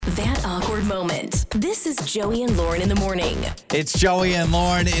That awkward moment. This is Joey and Lauren in the morning. It's Joey and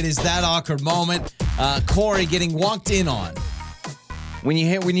Lauren. It is that awkward moment. Cory getting walked in on. When you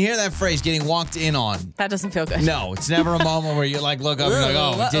hear that phrase, getting walked in on. That doesn't feel good. No, it's never a moment where you look up and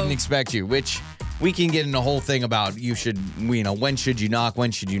you're like, didn't expect you. Which we can get into a whole thing about. When should you knock?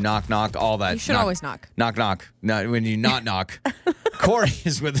 When should you knock? All that. You should always knock. Knock. No, when you not knock. Cory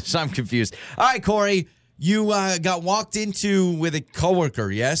is with us. I'm confused. All right, Cory, you got walked into with a coworker,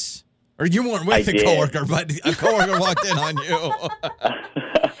 yes? Or you weren't with a coworker, but a coworker walked in on you.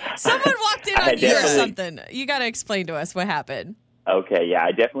 Someone walked in on you or something. You got to explain to us what happened. Okay, yeah,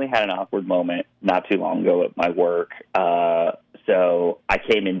 I definitely had an awkward moment not too long ago at my work. So I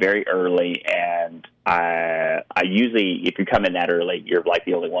came in very early, and I usually, if you come in that early, you're like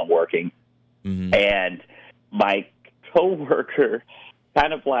the only one working. Mm-hmm. And my coworker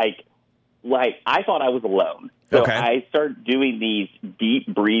kind of like I thought I was alone. So I started doing these deep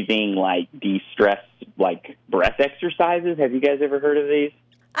breathing, like de-stress, like breath exercises. Have you guys ever heard of these?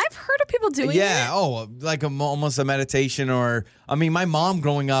 I've heard of people doing it. Like almost a meditation my mom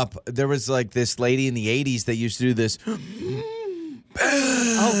growing up, there was like this lady in the 80s that used to do this. Oh,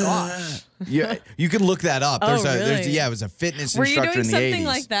 gosh. Yeah, you can look that up. Really? It was a fitness Were you instructor doing in the 80s. something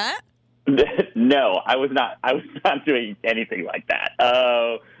like that? No, I was not. I was not doing anything like that.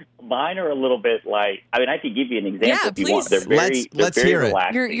 Mine are a little bit like, I could give you an example if you want. They're very, let's very hear it.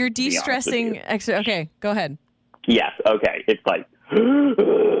 relaxing. You're de-stressing. Okay, go ahead. Yes, okay. It's like...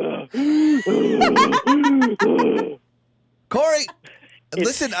 Cory,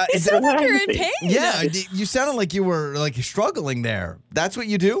 listen. It sounds like you're in pain. Yeah, you sounded like you were like struggling there. That's what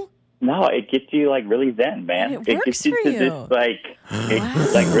you do? No, it gets you like really zen, man. It works gets you for to you. this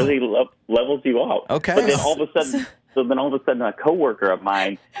it like really levels you out. Okay. But then all of a sudden, a coworker of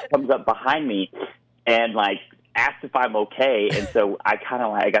mine comes up behind me and like asked if I'm okay, and so I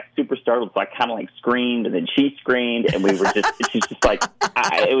got super startled, so I kind of like screamed, and then she screamed, and we were just she's just like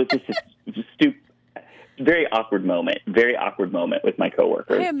it was just a stupid. Very awkward moment with my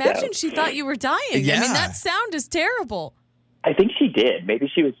coworker. I imagine she thought you were dying. Yeah. That sound is terrible. I think she did. Maybe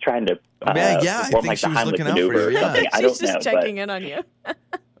she was trying to I think like she the was Heimlich looking out for maneuver you. or Yeah. something. I don't She's just know, checking in on you.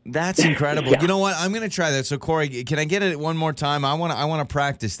 That's incredible. Yeah. You know what? I'm going to try that. So, Cory, can I get it one more time? I want to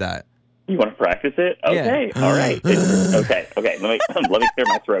practice that. You want to practice it? Okay. Yeah. All right. Okay. Let me clear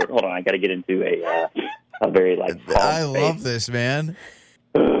my throat. Hold on. I got to get into a very like calm I space. love this, man.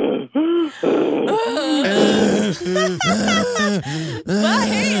 Well,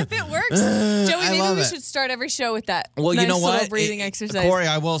 hey, if it works, Joey, maybe we it. should start every show with that. Well, nice you know what? little breathing exercise. Cory,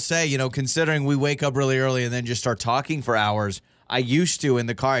 I will say, considering we wake up really early and then just start talking for hours, I used to, in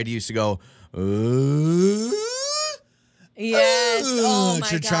the car, to go, yes. Oh, my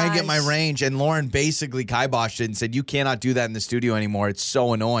to try and get my gosh. range. And Lauren basically kiboshed it and said, you cannot do that in the studio anymore. It's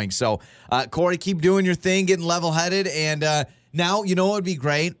so annoying. So, Cory, keep doing your thing, getting level-headed. And now, you know what would be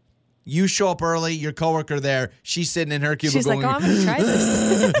great? You show up early, your coworker there, she's sitting in her cubicle She's going, like, I'm going to try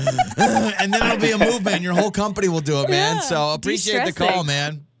this. and then it'll be a movement. Your whole company will do it, man. Yeah, So appreciate the de-stressing. call,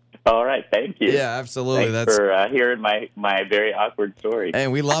 man. All right. Thank you. Yeah, absolutely. Thanks for hearing my very awkward story. Hey,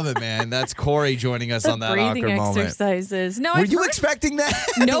 we love it, man. That's Cory joining us on that breathing awkward moment. exercises. No, Were you expecting that?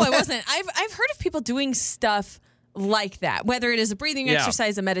 No, I wasn't. I've heard of people doing stuff like that, whether it is a breathing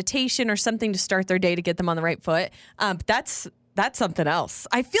exercise, a meditation, or something to start their day to get them on the right foot. But that's something else.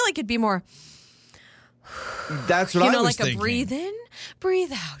 I feel like it'd be more, That's what I was like thinking. a breathe in,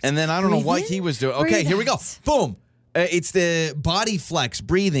 breathe out. And then I don't know breathe what in, he was doing. Okay, breathe here we go. out. Boom. It's the body flex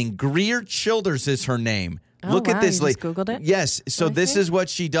breathing. Greer Childers is her name. Oh, Look wow, at this you lady. just Googled it? Yes. So this Okay. is what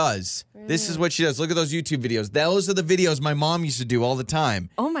she does. This is what she does. Look at those YouTube videos. Those are the videos my mom used to do all the time.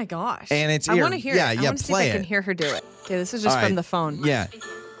 Oh my gosh. And it's I here. want to hear Yeah, it. I yeah, want to see play if I can it. hear her do it. Okay, this is just All from right. the phone. Yeah.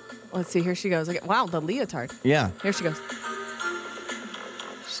 Let's see. Here she goes. Okay. Wow, the leotard. Yeah. Here she goes.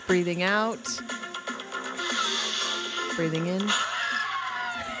 Just breathing out. Breathing in.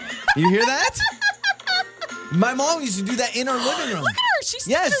 You hear that? My mom used to do that in her living room. Look at her. She's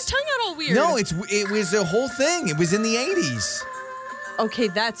sticking her tongue out all weird. No, it was a whole thing. It was in the 80s. Okay,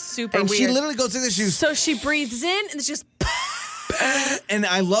 that's super And weird. she literally goes like this. She was, So she breathes in and it's just. and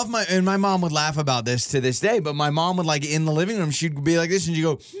I love my mom would laugh about this to this day, but my mom would like in the living room, she'd be like this and she'd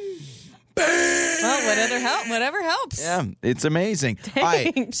go, Well, whatever helps. yeah, it's amazing. All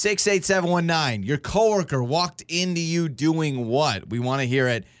right, 68719. Your coworker walked into you doing what? We want to hear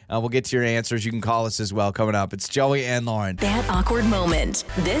it. We'll get to your answers. You can call us as well coming up. It's Joey and Lauren. That awkward moment.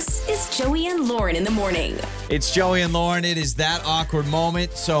 This is Joey and Lauren in the morning. It's Joey and Lauren. It is that awkward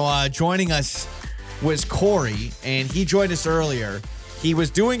moment. So joining us was Cory, and he joined us earlier. He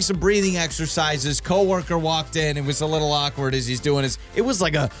was doing some breathing exercises. Coworker walked in. It was a little awkward as he's doing his. It was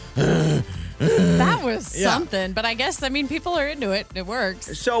like a. That was something, but I guess, people are into it. It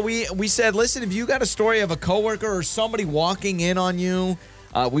works. So we said, listen, if you got a story of a coworker or somebody walking in on you,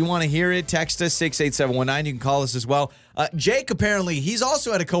 we want to hear it. Text us 68719. You can call us as well. Jake, apparently, he's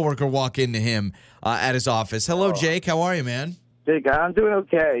also had a coworker walk into him at his office. Hello, Jake. How are you, man? Jake, I'm doing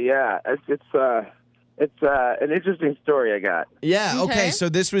okay. Yeah, it's an interesting story I got. Yeah. Okay. So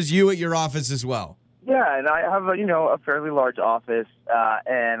this was you at your office as well. Yeah, and I have a fairly large office,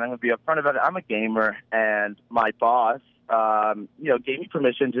 and I'm going to be upfront about it. I'm a gamer, and my boss, gave me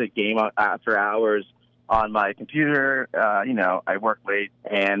permission to game after hours on my computer. I work late,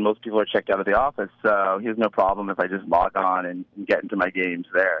 and most people are checked out of the office, so he has no problem if I just log on and get into my games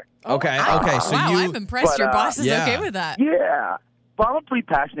there. Okay. So I'm impressed. Your boss is okay with that. Yeah. Well, I'm a pretty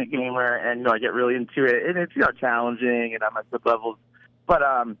passionate gamer, and I get really into it, and it's challenging, and I'm at good levels. But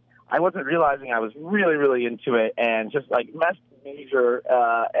I wasn't realizing I was really, really into it, and just messed major,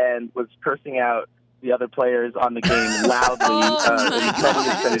 and was cursing out the other players on the game loudly in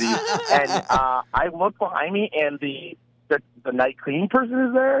the and I look behind me, and the night cleaning person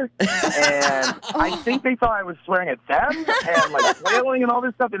is there, and I think they thought I was swearing at them and flailing and all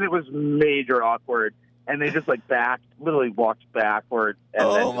this stuff, and it was major awkward. And they just literally walked backward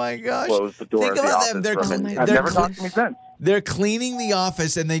and then closed the door of the office. I've never talked to me since. They're cleaning the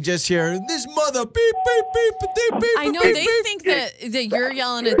office and they just hear this mother beep beep beep beep beep. I know they think that you're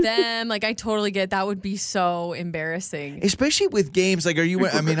yelling at them. I totally get that. Would be so embarrassing, especially with games. Are you?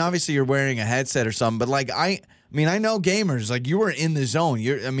 Obviously you're wearing a headset or something, but I know gamers. You were in the zone.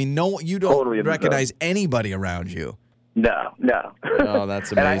 You don't totally recognize anybody around you. No. Oh,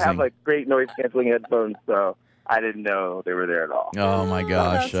 that's amazing. And I have great noise canceling headphones, so I didn't know they were there at all. Oh my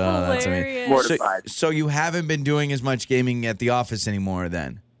gosh, that's amazing. Mortified. So you haven't been doing as much gaming at the office anymore,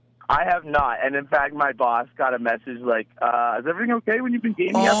 then? I have not, and in fact, my boss got a message is everything okay when you've been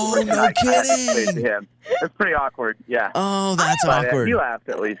gaming? Oh, no kidding! To him. It's pretty awkward. Yeah. Oh, that's awkward. He laughed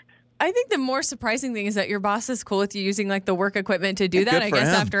at least. I think the more surprising thing is that your boss is cool with you using the work equipment to do that. I guess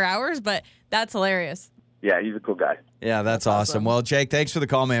after hours, but that's hilarious. Yeah, he's a cool guy. Yeah, that's awesome. Well, Jake, thanks for the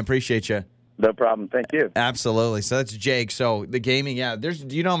call, man. Appreciate you. No problem. Thank you. Absolutely. So that's Jake. So the gaming, do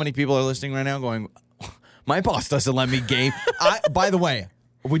you know how many people are listening right now going, my boss doesn't let me game? By the way,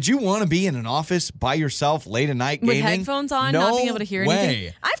 would you want to be in an office by yourself late at night gaming? With headphones on, not being able to hear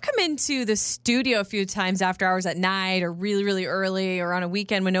anything? I've come into the studio a few times after hours at night or really, really early or on a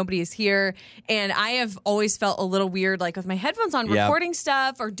weekend when nobody is here. And I have always felt a little weird, with my headphones on, recording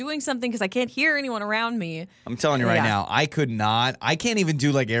stuff or doing something because I can't hear anyone around me. I'm telling you right now, I could not. I can't even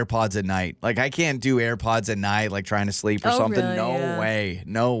do AirPods at night. I can't do AirPods at night, trying to sleep or something. Really? No way.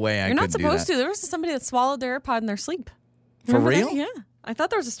 No way. You're not supposed to. There was somebody that swallowed their AirPod in their sleep. Remember For real? That? Yeah. I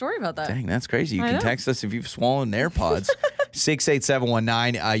thought there was a story about that. Dang, that's crazy. You can text us if you've swallowed AirPods.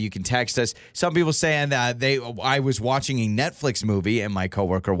 68719. You can text us. Some people saying that I was watching a Netflix movie and my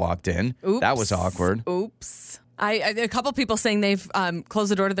coworker walked in. Oops. That was awkward. Oops. A couple people saying they've closed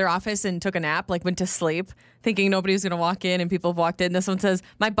the door to their office and took a nap, went to sleep, thinking nobody was going to walk in, and people have walked in. This one says,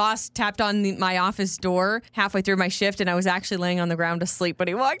 my boss tapped on my office door halfway through my shift, and I was actually laying on the ground asleep when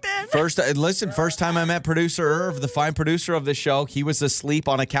he walked in. First time I met producer Irv, the fine producer of the show, he was asleep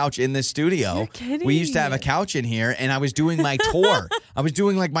on a couch in this studio. You're kidding. We used to have a couch in here, and I was doing my tour. I was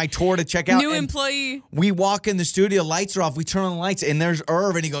doing my tour to check out. New employee. We walk in the studio, lights are off, we turn on the lights, and there's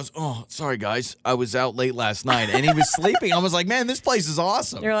Irv, and he goes, oh, sorry, guys, I was out late last night. And he was sleeping. I was like, man, this place is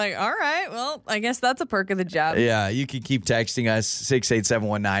awesome. You're like, all right, well, I guess that's a perk of the job. Yeah, you can keep texting us,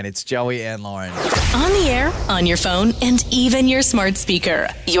 68719. It's Joey and Lauren. On the air, on your phone, and even your smart speaker.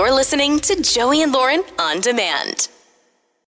 You're listening to Joey and Lauren on demand.